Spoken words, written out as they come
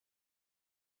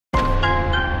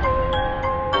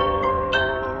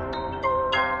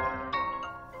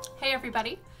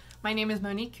everybody. My name is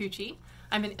Monique.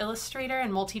 I'm an illustrator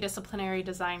and multidisciplinary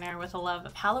designer with a love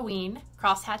of Halloween,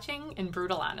 cross-hatching, and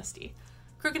brutal honesty.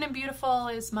 Crooked and Beautiful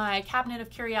is my cabinet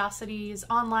of curiosities,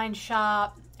 online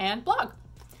shop, and blog.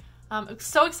 I'm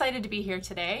so excited to be here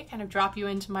today, kind of drop you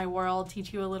into my world,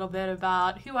 teach you a little bit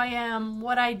about who I am,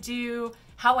 what I do,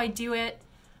 how I do it.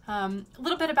 A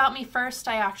little bit about me first.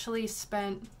 I actually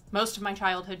spent most of my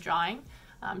childhood drawing.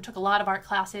 Took a lot of art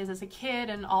classes as a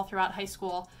kid and all throughout high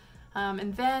school.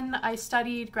 And then I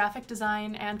studied graphic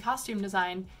design and costume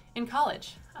design in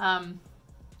college.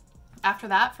 After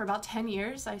that, for about 10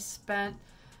 years, I spent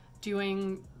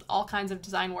doing all kinds of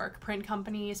design work, print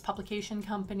companies, publication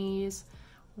companies,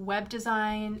 web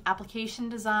design, application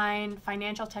design,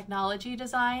 financial technology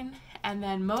design, and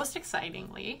then most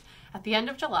excitingly, at the end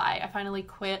of July, I finally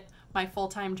quit my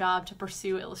full-time job to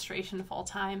pursue illustration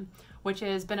full-time, which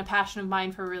has been a passion of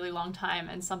mine for a really long time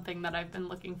and something that I've been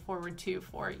looking forward to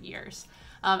for years.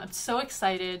 I'm so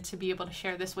excited to be able to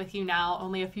share this with you now,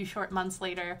 only a few short months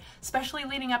later, especially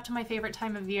leading up to my favorite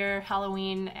time of year,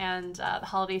 Halloween, and the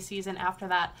holiday season after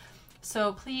that.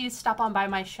 So please stop on by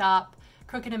my shop,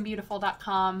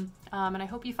 crookedandbeautiful.com, and I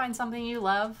hope you find something you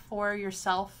love for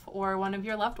yourself or one of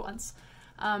your loved ones.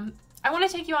 I want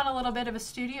to take you on a little bit of a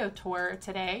studio tour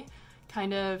today,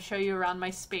 kind of show you around my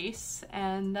space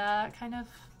and kind of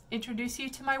introduce you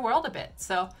to my world a bit.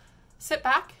 So sit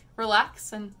back,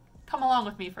 relax, and come along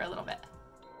with me for a little bit.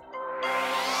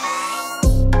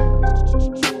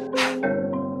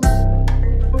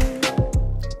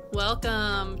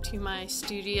 Welcome to my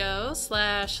studio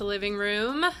 / living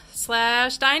room /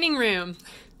 dining room.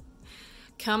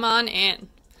 Come on in.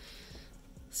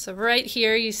 So right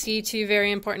here you see two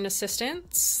very important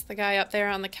assistants. The guy up there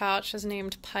on the couch is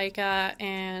named Pica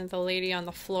and the lady on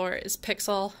the floor is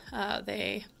Pixel.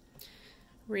 They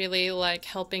really like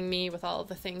helping me with all of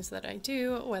the things that I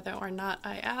do, whether or not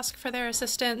I ask for their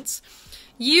assistance.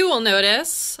 You will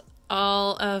notice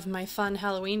all of my fun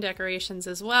Halloween decorations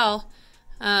as well.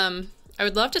 I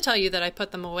would love to tell you that I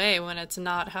put them away when it's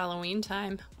not Halloween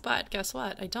time, but guess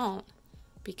what? I don't,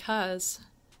 because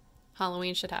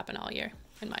Halloween should happen all year,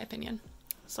 in my opinion.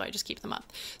 So I just keep them up.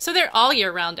 So they're all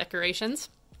year-round decorations.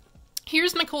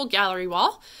 Here's my cool gallery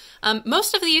wall.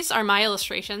 Most of these are my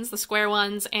illustrations, the square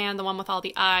ones and the one with all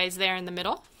the eyes there in the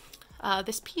middle.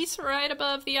 This piece right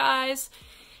above the eyes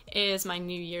is my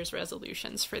New Year's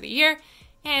resolutions for the year,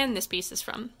 and this piece is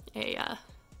from a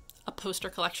poster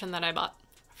collection that I bought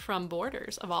from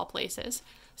Borders, of all places.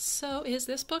 So is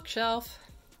this bookshelf.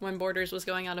 When Borders was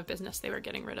going out of business, they were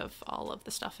getting rid of all of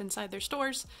the stuff inside their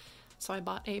stores. So I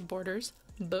bought a Borders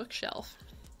bookshelf.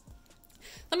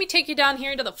 Let me take you down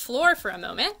here to the floor for a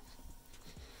moment.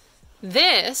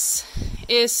 This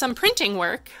is some printing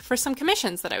work for some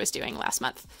commissions that I was doing last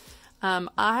month.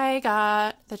 I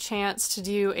got the chance to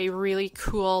do a really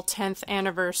cool 10th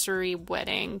anniversary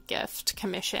wedding gift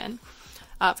commission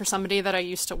for somebody that I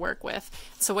used to work with.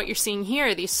 So what you're seeing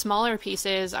here, these smaller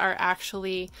pieces are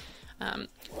actually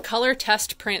color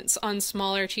test prints on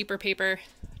smaller, cheaper paper,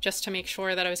 just to make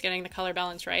sure that I was getting the color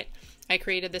balance right. I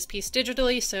created this piece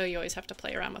digitally, so you always have to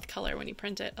play around with color when you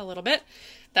print it a little bit.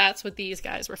 That's what these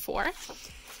guys were for.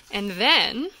 And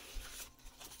then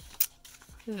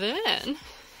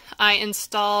I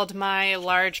installed my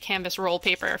large canvas roll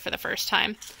paper for the first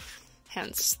time.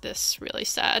 Hence this really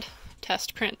sad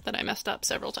test print that I messed up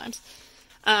several times.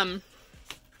 I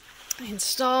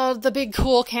installed the big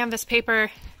cool canvas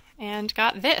paper and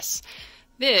got this.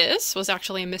 This was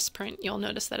actually a misprint. You'll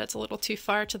notice that it's a little too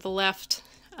far to the left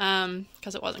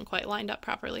because it wasn't quite lined up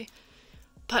properly.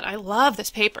 But I love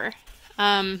this paper.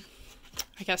 I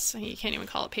guess you can't even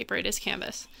call it paper, it is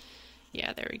canvas.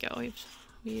 Yeah, there we go.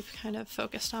 We've kind of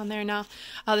focused on there now.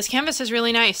 This canvas is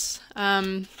really nice.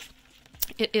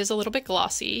 It is a little bit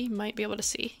glossy. You might be able to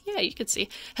see. Yeah, you could see.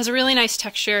 It has a really nice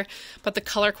texture, but the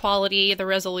color quality, the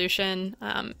resolution,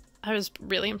 I was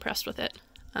really impressed with it.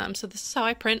 So this is how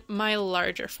I print my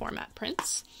larger format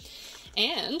prints.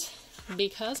 And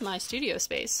because my studio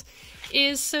space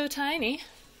is so tiny,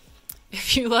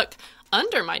 if you look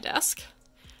under my desk,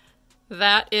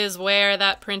 that is where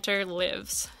that printer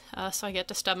lives. So I get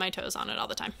to stub my toes on it all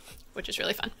the time, which is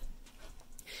really fun.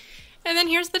 And then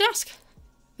here's the desk.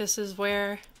 This is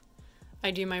where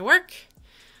I do my work,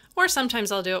 or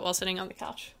sometimes I'll do it while sitting on the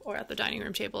couch or at the dining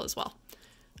room table as well.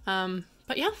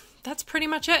 But yeah, that's pretty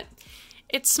much it.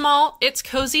 It's small, it's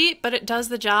cozy, but it does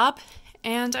the job,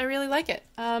 and I really like it.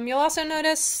 You'll also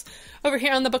notice over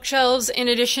here on the bookshelves, in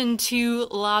addition to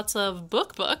lots of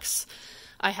books,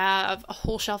 I have a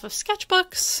whole shelf of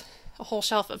sketchbooks, a whole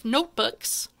shelf of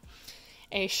notebooks,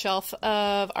 a shelf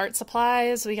of art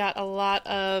supplies. We got a lot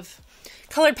of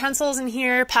colored pencils in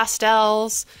here,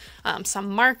 pastels, some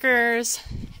markers,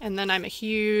 and then I'm a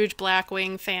huge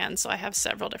Blackwing fan, so I have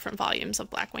several different volumes of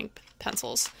Blackwing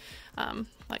pencils,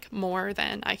 like more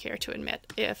than I care to admit,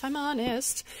 if I'm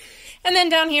honest. And then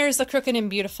down here is the Crooked and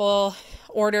Beautiful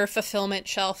order fulfillment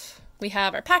shelf. We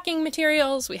have our packing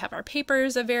materials, we have our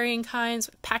papers of varying kinds,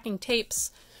 packing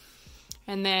tapes,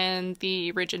 and then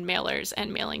the rigid mailers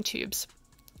and mailing tubes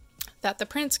that the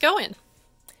prints go in.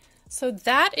 So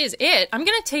that is it. I'm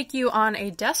going to take you on a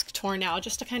desk tour now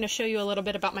just to kind of show you a little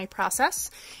bit about my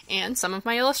process and some of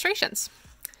my illustrations.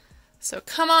 So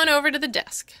come on over to the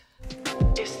desk.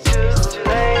 It's too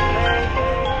late.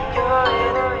 You're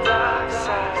in the dark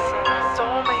side.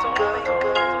 Don't make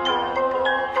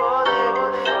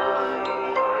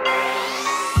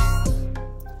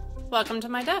Welcome to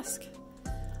my desk.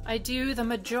 I do the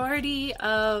majority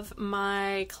of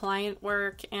my client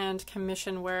work and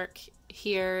commission work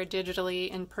here digitally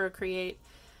in Procreate.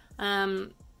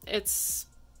 It's,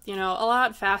 you know, a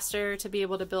lot faster to be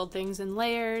able to build things in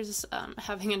layers.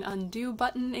 Having an undo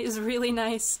button is really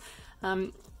nice.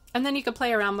 And then you can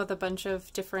play around with a bunch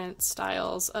of different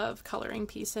styles of coloring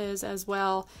pieces as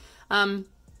well.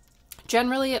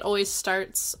 Generally, it always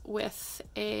starts with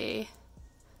a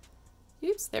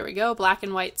there we go, black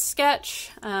and white sketch.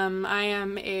 I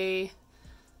am a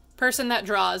person that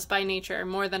draws by nature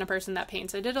more than a person that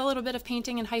paints. I did a little bit of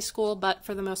painting in high school, but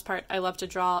for the most part, I love to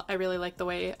draw. I really like the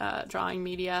way drawing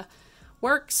media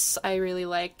works. I really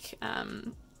like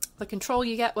the control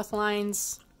you get with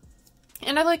lines,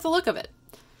 and I like the look of it.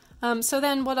 So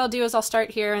then what I'll do is I'll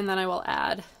start here, and then I will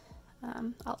add,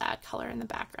 I'll add color in the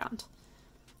background.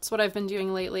 That's what I've been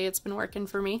doing lately. It's been working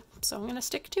for me, so I'm gonna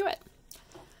stick to it.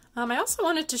 I also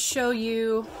wanted to show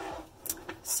you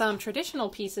some traditional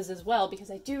pieces as well, because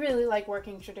I do really like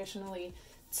working traditionally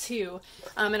too.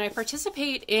 And I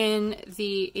participate in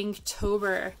the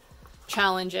Inktober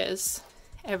challenges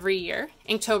every year.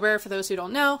 Inktober, for those who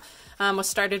don't know, was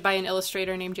started by an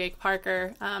illustrator named Jake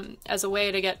Parker as a way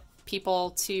to get people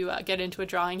to get into a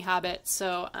drawing habit.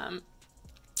 So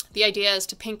the idea is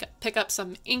to pick up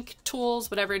some ink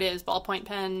tools, whatever it is, ballpoint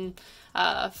pen,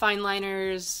 fine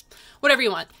liners, whatever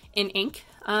you want, in ink,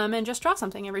 and just draw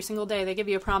something every single day. They give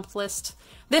you a prompt list.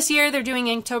 This year they're doing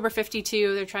Inktober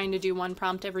 52. They're trying to do one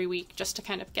prompt every week just to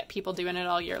kind of get people doing it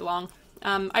all year long.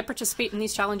 I participate in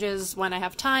these challenges when I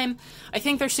have time. I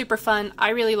think they're super fun. I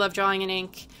really love drawing in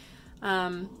ink.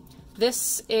 All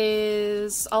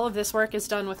of this work is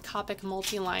done with Copic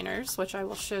multi-liners, which I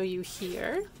will show you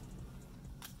here.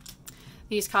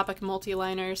 These Copic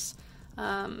multi-liners,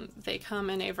 they come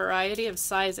in a variety of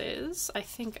sizes. I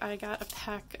think I got a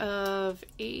pack of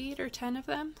 8 or 10 of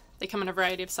them. They come in a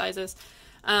variety of sizes.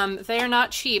 They are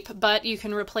not cheap, but you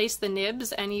can replace the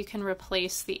nibs and you can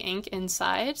replace the ink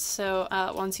inside. So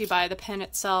once you buy the pen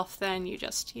itself, then you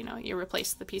just, you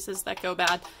replace the pieces that go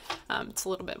bad. It's a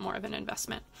little bit more of an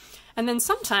investment. And then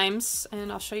sometimes,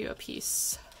 and I'll show you a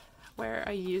piece where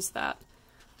I use that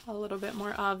a little bit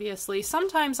more obviously,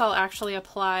 sometimes I'll actually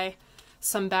apply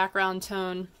some background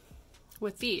tone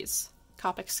with these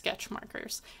Copic sketch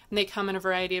markers, and they come in a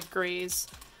variety of grays.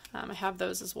 I have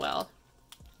those as well.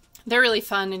 They're really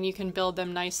fun and you can build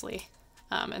them nicely,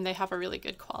 and they have a really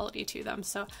good quality to them.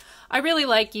 So I really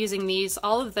like using these.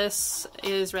 All of this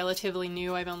is relatively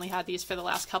new. I've only had these for the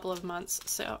last couple of months,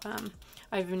 so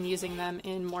I've been using them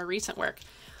in more recent work.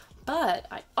 But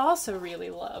I also really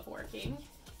love working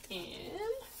in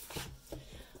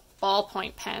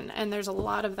ballpoint pen, and there's a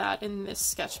lot of that in this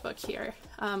sketchbook here.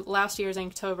 Last year's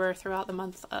Inktober, throughout the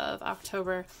month of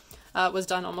October, was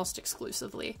done almost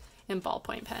exclusively in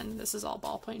ballpoint pen. This is all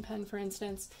ballpoint pen, for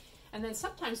instance. And then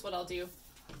sometimes what I'll do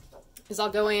is I'll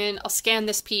go in, I'll scan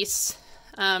this piece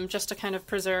just to kind of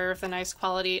preserve the nice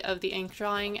quality of the ink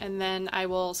drawing, and then I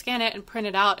will scan it and print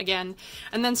it out again,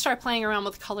 and then start playing around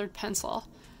with colored pencil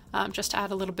just to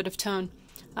add a little bit of tone.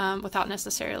 Without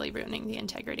necessarily ruining the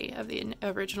integrity of the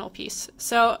original piece.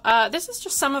 So this is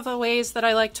just some of the ways that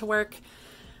I like to work.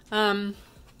 Again,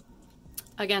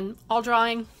 all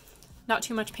drawing, not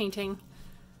too much painting.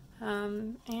 Yeah,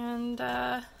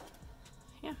 I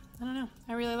don't know.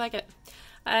 I really like it.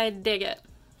 I dig it.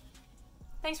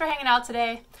 Thanks for hanging out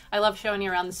today. I love showing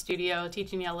you around the studio,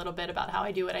 teaching you a little bit about how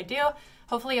I do what I do.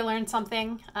 Hopefully you learned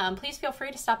something. Please feel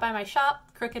free to stop by my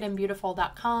shop,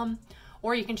 crookedandbeautiful.com.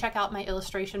 Or you can check out my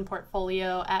illustration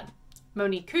portfolio at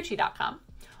moniquekuchi.com,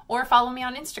 or follow me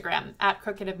on Instagram at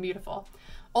crookedandbeautiful.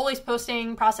 Always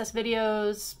posting process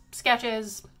videos,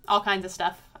 sketches, all kinds of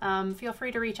stuff. Feel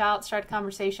free to reach out, start a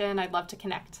conversation. I'd love to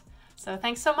connect. So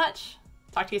thanks so much.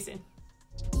 Talk to you soon.